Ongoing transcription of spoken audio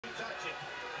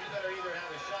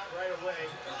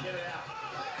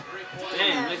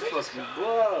Damn, they fucking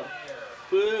blow.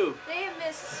 Boo. They have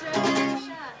missed so many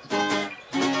shots.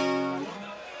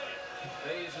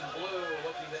 Maize and Blue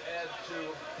looking to add to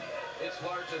its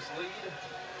largest lead.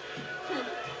 Of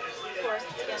course,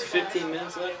 It's 15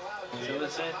 minutes left. Is that what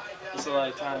it said? That's a lot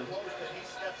of time.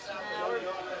 Now we're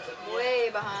way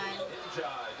behind.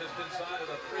 Just inside of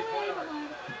the 3-point arc.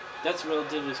 That's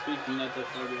relatively speaking not that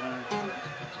far behind.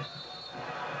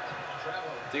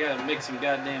 They gotta make some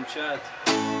goddamn shots.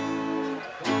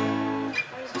 I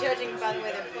was judging by the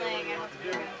way they're playing. I don't think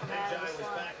they're going to come out of this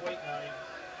slump.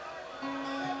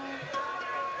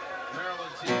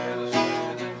 Maryland team had a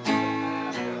switch against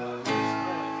US,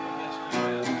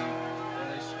 where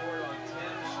they scored on 10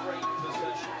 straight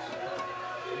possessions.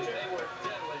 They were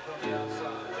deadly from the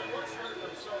outside.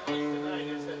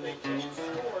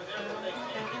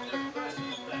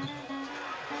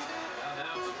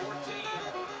 Now it's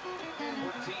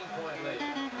 14-point lead.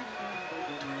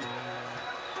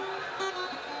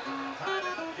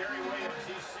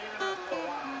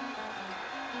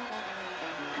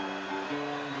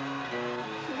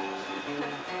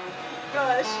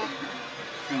 Gosh.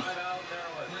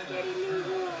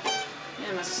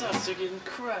 Man, my socks are getting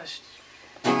crushed.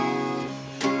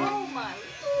 Oh my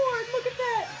lord, look at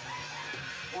that.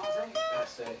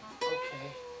 Passe. Okay.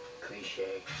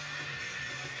 Cliche.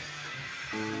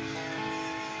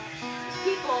 These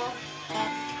people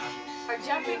are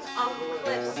jumping off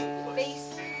cliffs face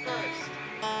first.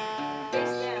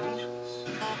 Face down.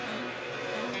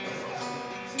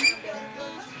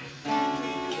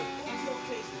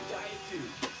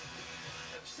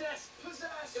 Obsessed,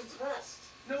 possessed, impressed.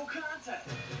 No contact.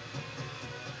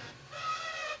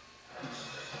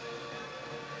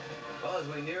 Well, as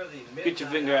we near the Get your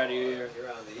finger out of your ear. Here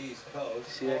on the East Coast,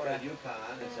 See that guy?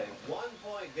 UConn. It's a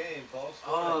 1-point game, folks.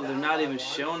 Oh, they're not even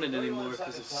showing it anymore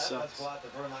because it Let's sucks. go out to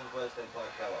Vernon West and Clark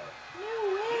Keller.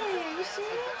 No way, are you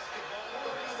serious?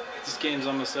 This game's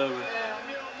almost over. Yeah.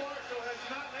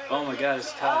 Oh my god,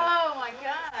 it's tied. Oh my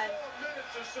god.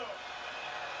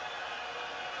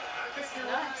 This is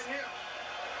nuts.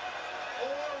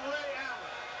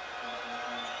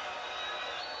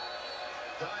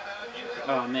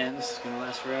 Oh man, this is gonna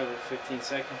last forever. 15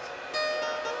 seconds.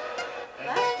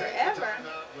 Last forever.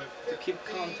 They keep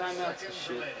calling timeouts and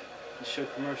shit. And show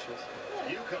commercials.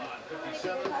 Yeah. What could they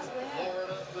possibly have?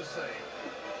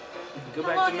 Go How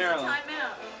back long to is Maryland. the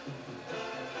timeout?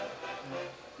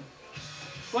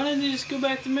 Why didn't they just go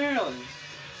back to Maryland?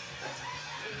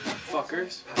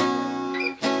 Fuckers.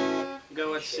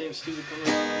 Go watch the same stupid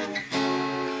commercial.